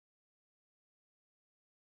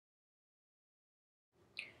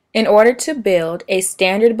In order to build a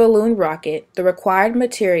standard balloon rocket, the required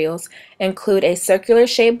materials include a circular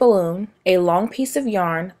shaped balloon, a long piece of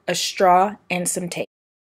yarn, a straw, and some tape.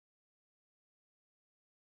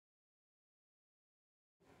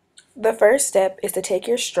 The first step is to take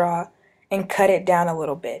your straw and cut it down a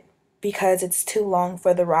little bit because it's too long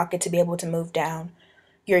for the rocket to be able to move down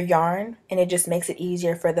your yarn, and it just makes it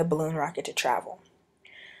easier for the balloon rocket to travel.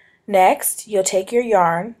 Next, you'll take your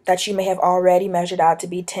yarn that you may have already measured out to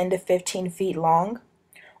be 10 to 15 feet long,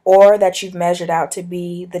 or that you've measured out to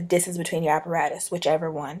be the distance between your apparatus, whichever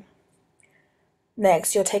one.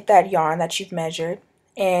 Next, you'll take that yarn that you've measured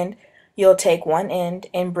and you'll take one end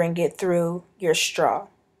and bring it through your straw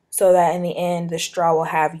so that in the end the straw will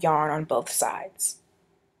have yarn on both sides.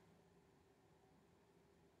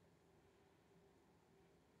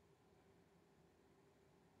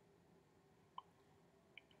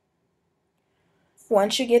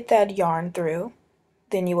 Once you get that yarn through,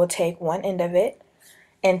 then you will take one end of it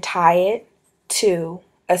and tie it to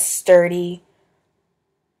a sturdy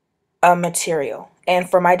material. And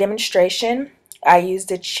for my demonstration, I used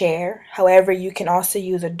a chair. However, you can also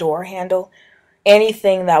use a door handle,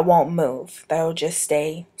 anything that won't move, that will just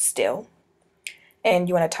stay still. And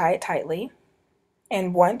you want to tie it tightly.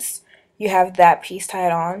 And once you have that piece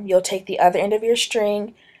tied on, you'll take the other end of your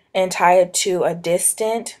string and tie it to a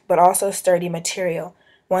distant but also sturdy material.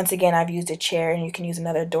 Once again, I've used a chair, and you can use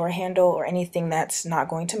another door handle or anything that's not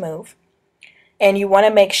going to move. And you want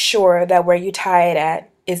to make sure that where you tie it at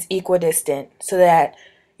is equidistant so that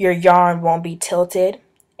your yarn won't be tilted.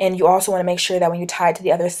 And you also want to make sure that when you tie it to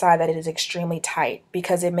the other side that it is extremely tight,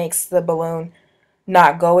 because it makes the balloon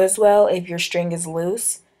not go as well if your string is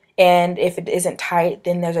loose. And if it isn't tight,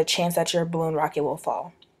 then there's a chance that your balloon rocket will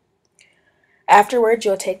fall. Afterwards,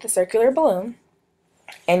 you'll take the circular balloon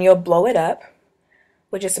and you'll blow it up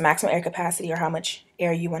with just the maximum air capacity or how much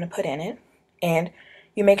air you want to put in it. And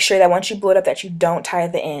you make sure that once you blow it up that you don't tie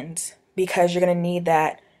the ends, because you're going to need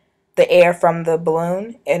the air from the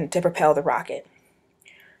balloon and to propel the rocket.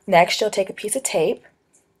 Next, you'll take a piece of tape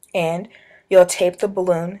and you'll tape the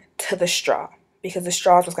balloon to the straw, because the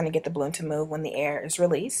straw is what's going to get the balloon to move when the air is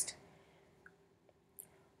released.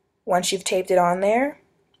 Once you've taped it on there,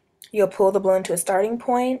 you'll pull the balloon to a starting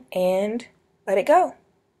point and let it go.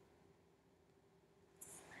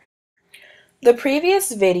 The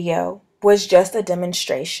previous video was just a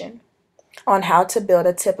demonstration on how to build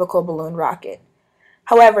a typical balloon rocket.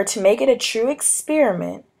 However, to make it a true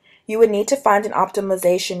experiment, you would need to find an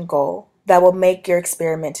optimization goal that will make your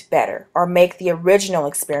experiment better, or make the original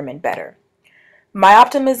experiment better. My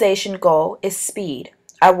optimization goal is speed.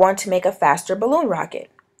 I want to make a faster balloon rocket.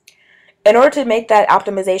 In order to make that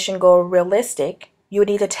optimization goal realistic, you would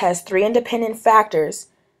need to test 3 independent factors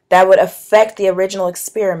that would affect the original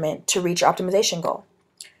experiment to reach your optimization goal.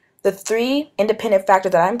 The 3 independent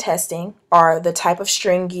factors that I'm testing are the type of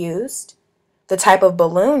string used, the type of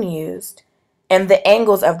balloon used, and the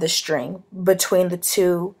angles of the string between the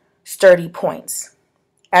 2 sturdy points.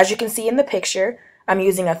 As you can see in the picture, I'm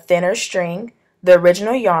using a thinner string, the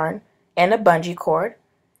original yarn, and a bungee cord.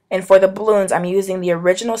 And for the balloons, I'm using the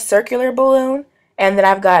original circular balloon, and then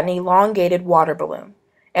I've got an elongated water balloon.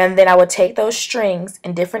 And then I would take those strings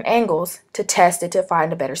in different angles to test it to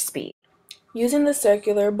find a better speed. Using the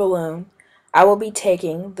circular balloon, I will be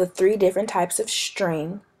taking the 3 different types of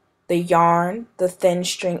string, the yarn, the thin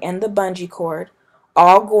string, and the bungee cord,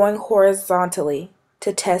 all going horizontally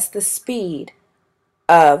to test the speed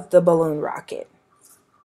of the balloon rocket.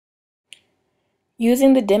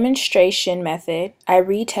 Using the demonstration method, I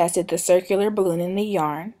retested the circular balloon in the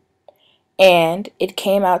yarn, and it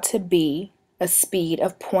came out to be a speed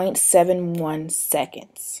of 0.71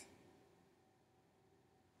 seconds.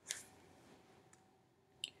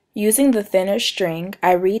 Using the thinner string,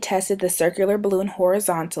 I retested the circular balloon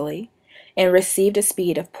horizontally and received a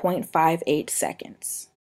speed of 0.58 seconds.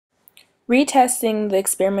 Retesting the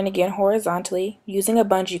experiment again horizontally, using a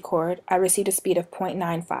bungee cord, I received a speed of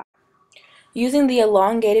 0.95. Using the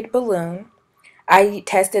elongated balloon, I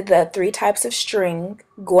tested the 3 types of string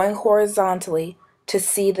going horizontally to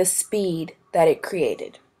see the speed that it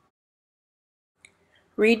created.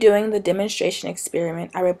 Redoing the demonstration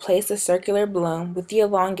experiment, I replaced the circular balloon with the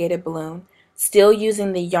elongated balloon, still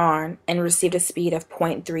using the yarn, and received a speed of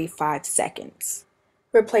 0.35 seconds.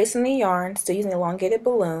 Replacing the yarn, still using the elongated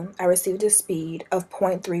balloon, I received a speed of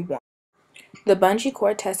 0.31. The bungee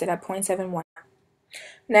cord tested at 0.71.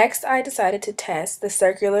 Next, I decided to test the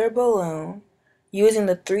circular balloon using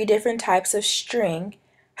the 3 different types of string.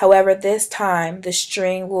 However, this time the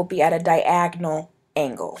string will be at a diagonal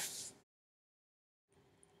angle.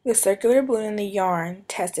 The circular balloon in the yarn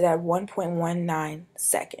tested at 1.19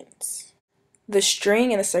 seconds. The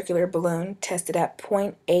string in the circular balloon tested at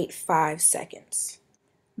 0.85 seconds.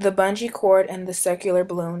 The bungee cord and the circular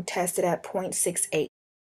balloon tested at 0.68.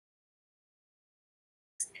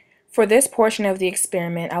 For this portion of the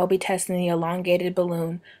experiment, I will be testing the elongated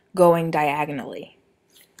balloon going diagonally.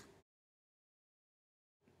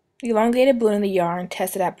 The elongated balloon in the yarn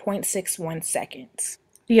tested at 0.61 seconds.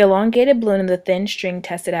 The elongated balloon in the thin string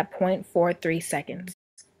tested at 0.43 seconds.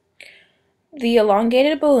 The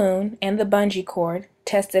elongated balloon and the bungee cord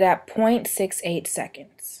tested at 0.68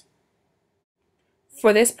 seconds.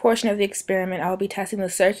 For this portion of the experiment, I will be testing the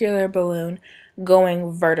circular balloon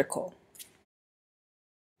going vertical.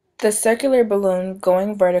 The circular balloon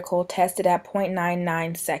going vertical tested at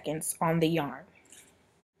 0.99 seconds on the yarn.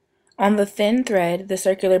 On the thin thread, the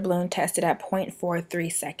circular balloon tested at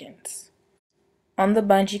 0.43 seconds. On the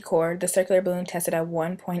bungee cord, the circular balloon tested at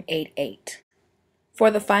 1.88.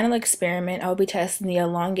 For the final experiment, I will be testing the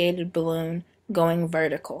elongated balloon going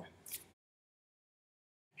vertical.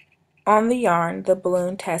 On the yarn, the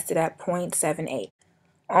balloon tested at 0.78.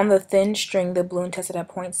 On the thin string, the balloon tested at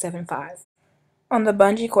 0.75. On the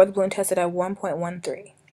bungee cord, the balloon tested at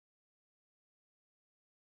 1.13.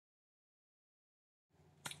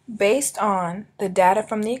 Based on the data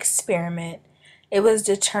from the experiment, it was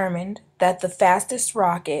determined that the fastest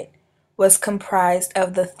rocket was comprised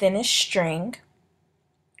of the thinnest string,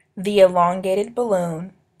 the elongated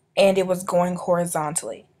balloon, and it was going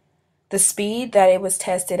horizontally. The speed that it was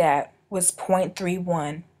tested at was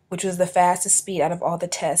 0.31, which was the fastest speed out of all the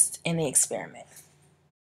tests in the experiment.